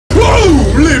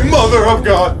Holy Mother of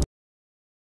God!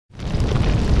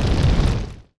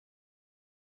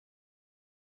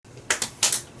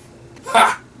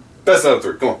 Ha! Best out of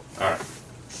 3. Come on. Alright.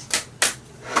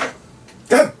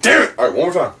 God damn it! Alright, one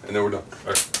more time, and then we're done.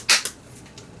 Alright.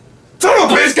 Son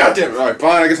of a bitch! God damn it! Alright,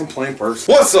 fine, I guess I'm playing first.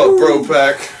 What's up, bro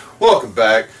pack? Welcome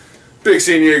back. Big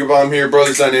C and Jägerbomb here,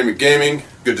 Brothers Dynamic Gaming.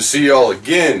 Good to see y'all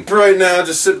again. For right now,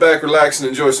 just sit back, relax, and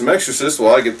enjoy some Exorcist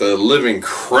while I get the living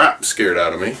crap scared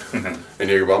out of me. And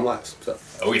Jägerbomb laughs. So,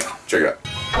 oh yeah. Check it out.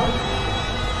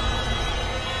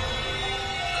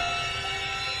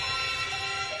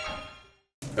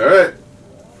 Alright.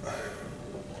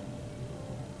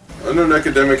 Unknown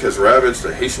epidemic has ravaged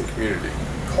the Haitian community,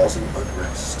 causing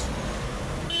unrest.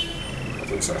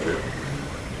 Nothing's not good.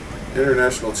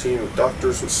 International team of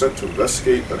doctors was sent to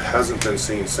investigate, but hasn't been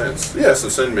seen since. Yeah, so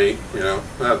send me, you know,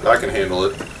 I can handle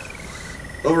it.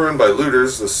 Overrun by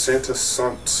looters, the Santa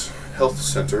Sant Health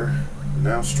Center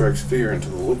now strikes fear into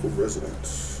the local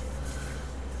residents.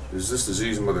 Is this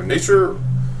disease Mother Nature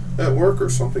at work or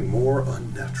something more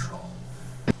unnatural?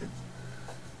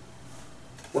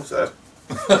 What's that?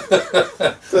 What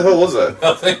the hell was that?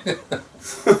 Nothing.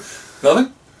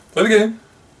 Nothing? Play the game.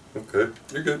 Okay.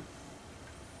 You're good.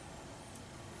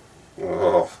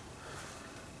 Oh.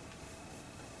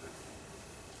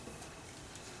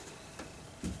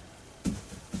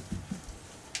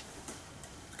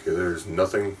 Okay, there's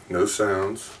nothing, no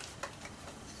sounds.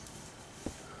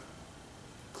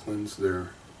 Cleanse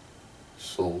their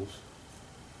souls.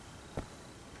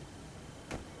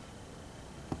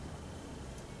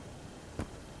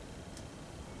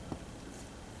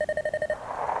 This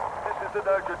is an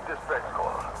urgent distress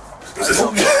call.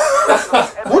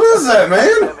 What is that,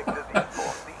 man?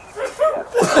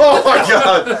 Oh my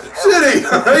God, Shitty,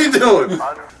 how you doing?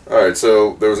 Alright,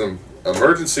 so there was an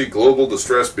emergency global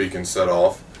distress beacon set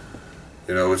off,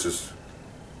 you know, which is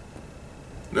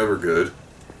never good.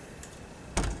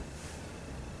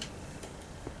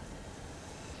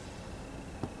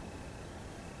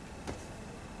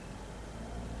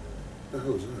 What the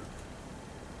hell is that?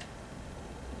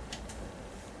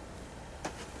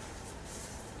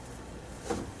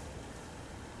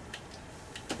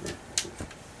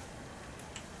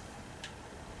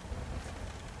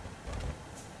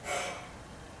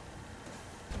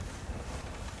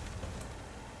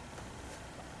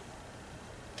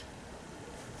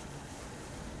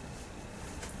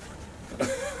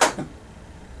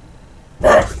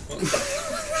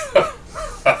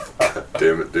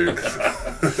 Damn it, dude.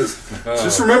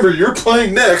 Just remember, you're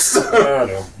playing next. I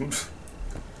know.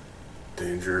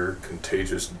 Danger,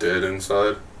 contagious, dead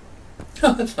inside.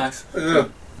 Oh, that's nice. Yeah.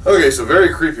 Okay, so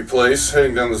very creepy place.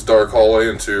 Heading down this dark hallway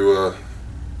into,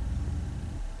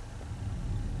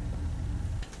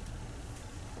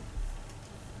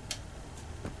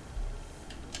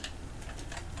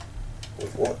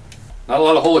 with what? Not a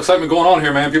lot of whole excitement going on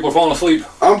here, man. People are falling asleep.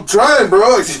 I'm trying,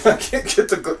 bro. I can't get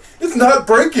the... It's not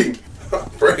breaking.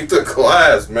 Break the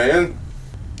glass, man.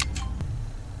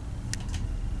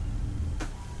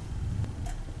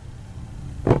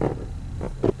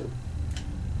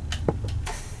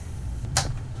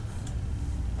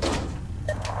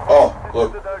 Oh,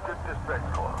 look. This is an urgent distress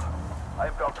call.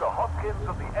 I'm Dr. Hopkins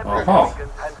of the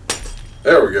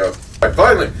There we go. Alright,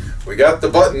 finally, we got the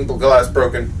button, the glass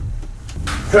broken.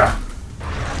 Ha!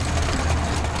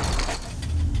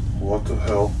 What the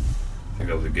hell? I think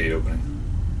that was a gate opening.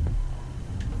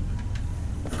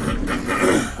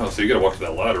 Oh, so you gotta walk to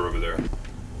that ladder over there.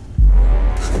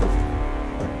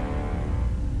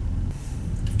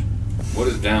 What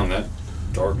is down that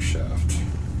dark shaft?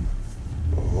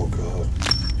 Oh god.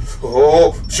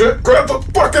 Oh shit! Grab the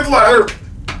fucking ladder!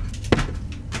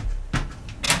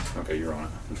 Okay, you're on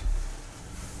it.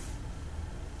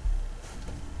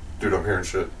 Dude, I'm hearing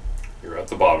shit. You're at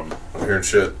the bottom. I'm hearing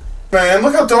shit. Man,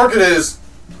 look how dark it is!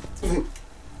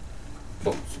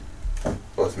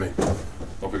 Oh, it's me.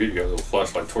 Don't forget you got a little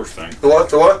flashlight torch thing. The what?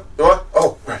 The what? The what?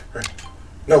 Oh, right.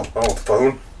 No, I want the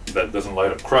phone. That doesn't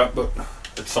light up crap, but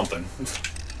it's something.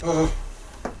 Oh.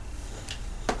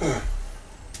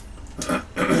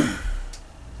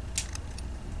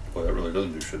 Boy, that really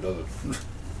doesn't do shit, does it?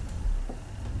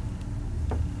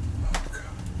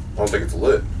 I don't think it's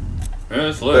lit. Yeah,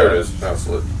 it's lit. There it is. Now it's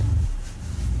lit.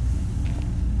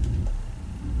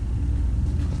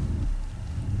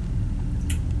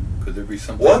 Could there be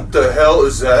something? What the hell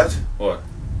is that? What?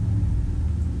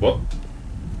 What?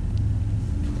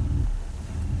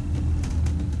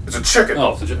 It's a chicken.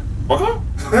 Oh, it's a chicken. What?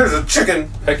 There's a chicken.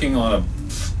 Pecking on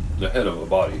the head of a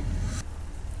body.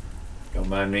 Don't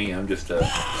mind me, I'm just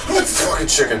It's a fucking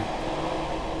chicken.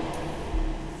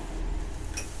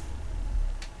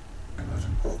 God.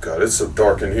 Oh god, it's so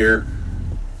dark in here.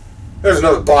 There's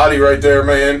another body right there,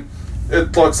 man.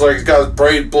 It looks like he's got his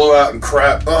brain blew out and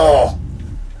crap. Oh,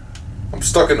 I'm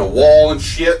stuck in the wall and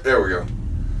shit. There we go.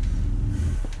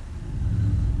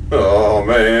 Oh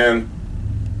man,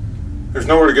 there's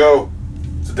nowhere to go.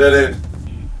 It's a dead end.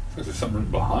 I think there's something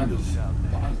behind us.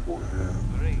 Behind the board.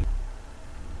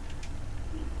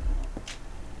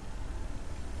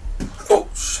 Oh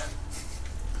shit.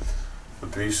 The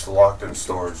beast locked in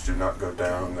storage. Do not go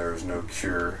down. There is no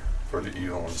cure for the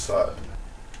evil inside.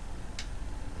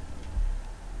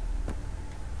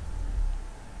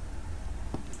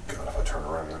 God, if I turn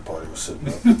around and that body was sitting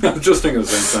up. I was just thinking the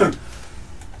same thing.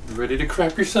 You ready to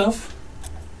crap yourself?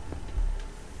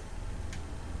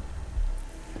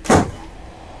 What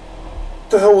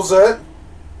the hell was that?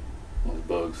 One of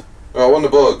the bugs. Oh, it wasn't a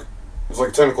bug. It was like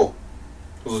a tentacle.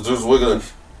 It was wiggling.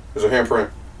 There's a handprint.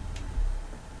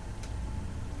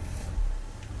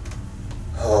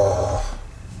 Ah!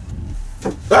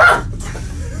 I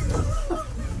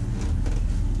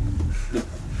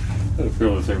had a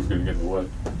feeling the thing was going to get in the way.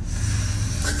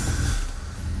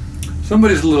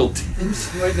 Somebody's a little tense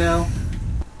right now.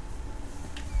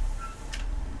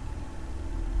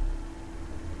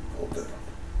 Hold down.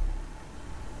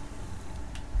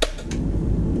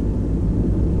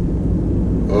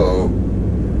 Uh-oh.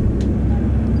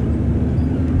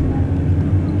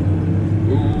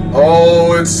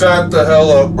 Oh, it sat the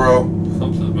hell up, bro.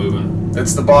 Something's moving.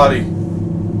 It's the body.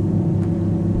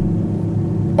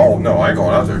 Oh, no, I ain't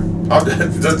going out there. I'm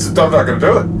not gonna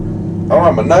do it. I don't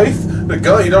have my knife, the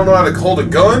gun. You don't know how to hold a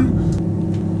gun?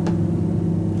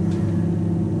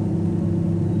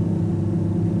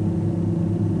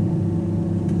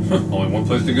 Only one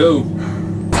place to go.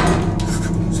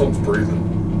 Something's breathing.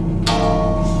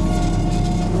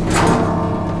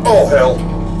 Oh, hell.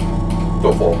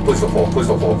 Don't fall. Please don't fall. Please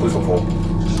don't fall. Please don't fall.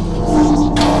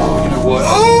 You know what?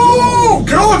 Oh,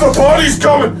 God, the body's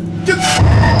coming. Go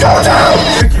down.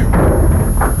 Thank you.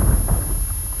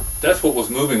 That's what was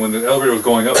moving when the elevator was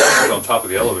going up. It was on top of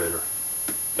the elevator.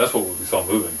 That's what we saw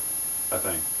moving, I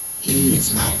think. He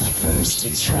is not the first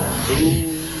to try,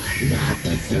 not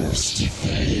the first to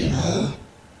fail.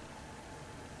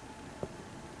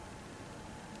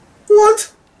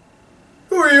 What?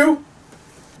 Who are you?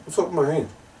 What's up with my hand?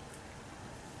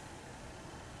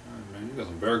 Oh, man, you got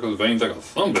some varicose veins like a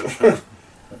son of a bitch.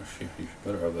 You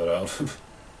better have that out.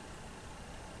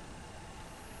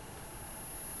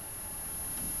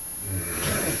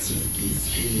 Heretic is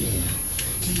here.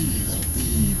 He will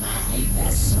be my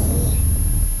vessel.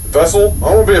 Vessel? I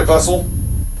want to be a vessel.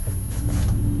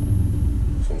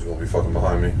 Someone's gonna be fucking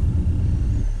behind me.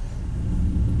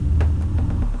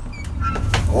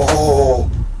 Oh!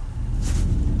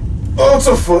 Oh, it's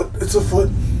a foot. It's a foot.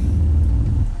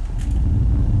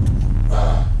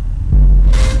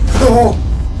 Oh!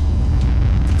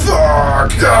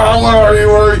 Fuck! God, where are you?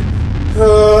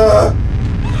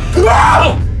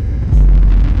 Ah!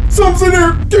 Something's in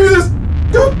there! Give me this!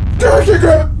 Go! Go! I can't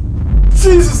grab it!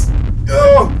 Jesus!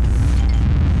 Oh!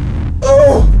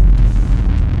 Oh!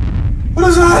 What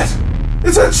is that?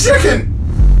 It's a chicken!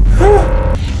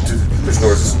 Dude, there's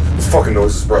noises. There's fucking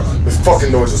noises, bro. There's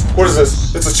fucking noises. What is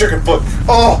this? It's a chicken foot.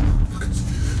 Oh!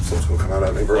 Something's gonna come out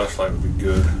at me, bro. Flashlight would be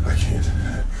good. I can't.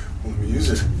 Let me use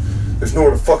it. There's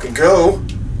nowhere to fucking go.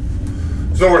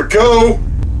 There's nowhere to go.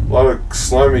 A lot of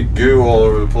slimy goo all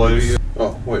over the place.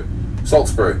 Oh, wait. Salt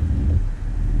spray.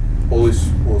 Holy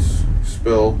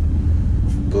spell.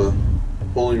 The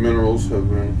holy minerals have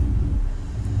been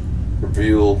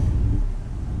reveal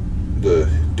the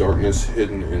darkness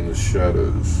hidden in the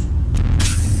shadows.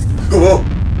 Oh!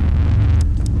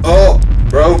 Oh!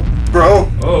 Bro! Bro!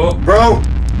 Oh! Bro!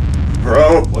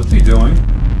 Bro! What's he doing?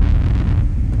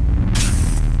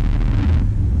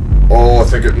 Oh, I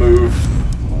think it moved.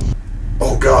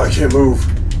 Oh god, I can't move.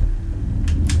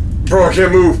 Bro, I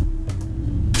can't move.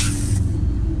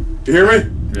 You hear me?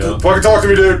 Yeah. Fucking talk to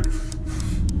me, dude.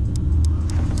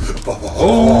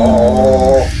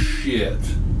 Oh, shit.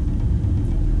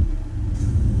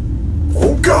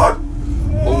 Oh god.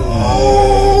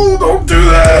 Oh, don't do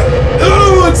that.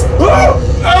 Oh, it's. Oh,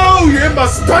 oh, you're in my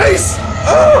space.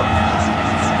 Oh. I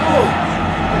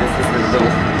guess this is in the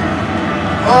middle.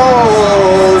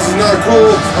 Oh, this is not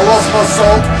cool. I lost my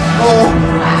salt. Oh.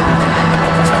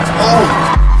 Oh.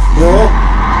 No.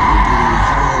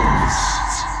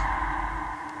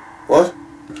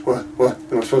 What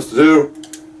am I supposed to do?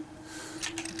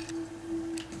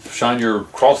 Shine your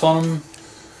cross on him.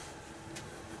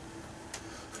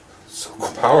 So The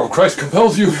power of Christ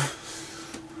compels you.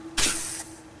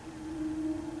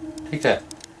 Take that.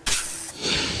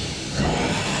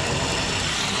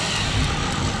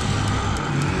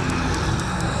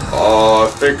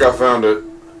 think I found it.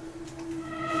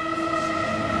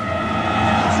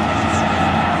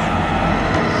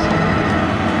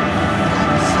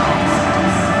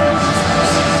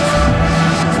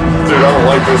 Dude, I don't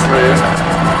like this, man.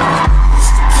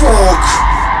 Fuck!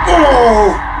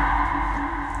 Oh!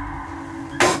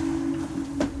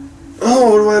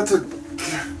 Oh, what do I have to...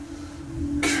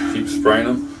 Keep spraying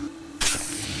them.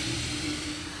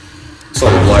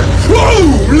 Solid black.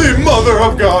 Holy mother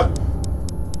of God!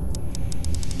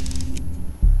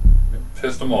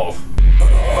 Pissed them off.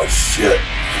 Oh, shit.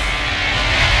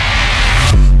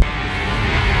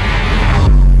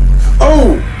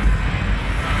 Oh!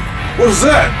 What is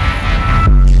that?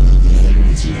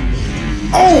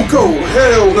 Oh, go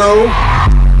hell no!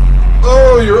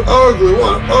 Oh, you're ugly.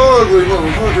 What an ugly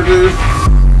motherfucker, dude.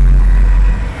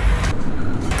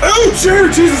 Oh, chair!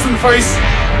 Jesus in the face!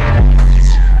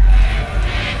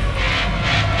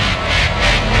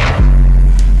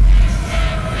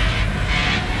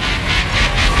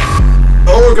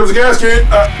 Oh, here comes the gas can.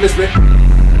 Missed me. Am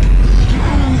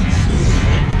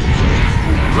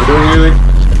I doing anything?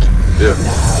 Yeah.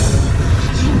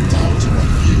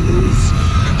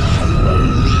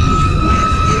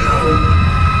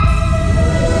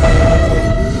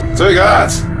 So you got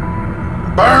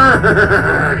burn.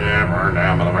 Yeah, burn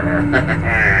down, motherfucker.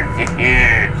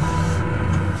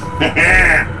 I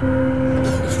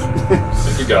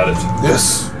think you got it.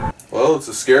 Yes. Well, it's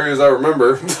as scary as I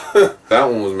remember. That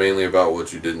one was mainly about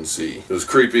what you didn't see. It was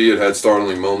creepy, it had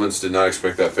startling moments, did not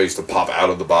expect that face to pop out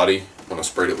of the body when I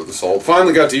sprayed it with the salt.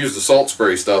 Finally got to use the salt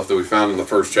spray stuff that we found in the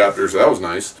first chapter, so that was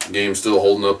nice. The game's still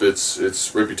holding up its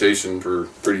reputation for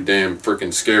pretty damn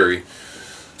freaking scary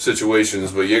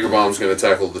situations, but Jaegerbomb's going to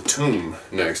tackle the tomb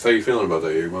next. How you feeling about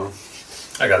that, Jaegerbomb?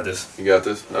 I got this. You got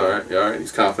this? Alright,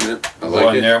 he's confident. I Go like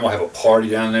in it. there, I'm gonna have a party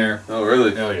down there. Oh,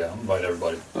 really? Oh yeah, I'm inviting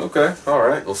everybody. Okay,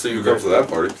 alright. We'll see who comes to that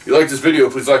party. If you like this video,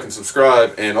 please like and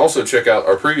subscribe, and also check out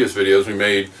our previous videos we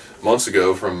made months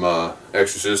ago from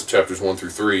Exorcist, chapters 1 through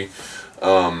 3.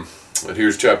 And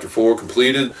here's chapter 4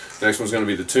 completed. Next one's going to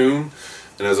be the tomb.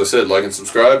 And as I said, like and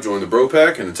subscribe, join the Bro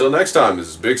Pack, and until next time, this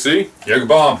is Big C.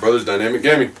 Jaegerbomb. Brothers Dynamic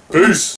Gaming. Peace!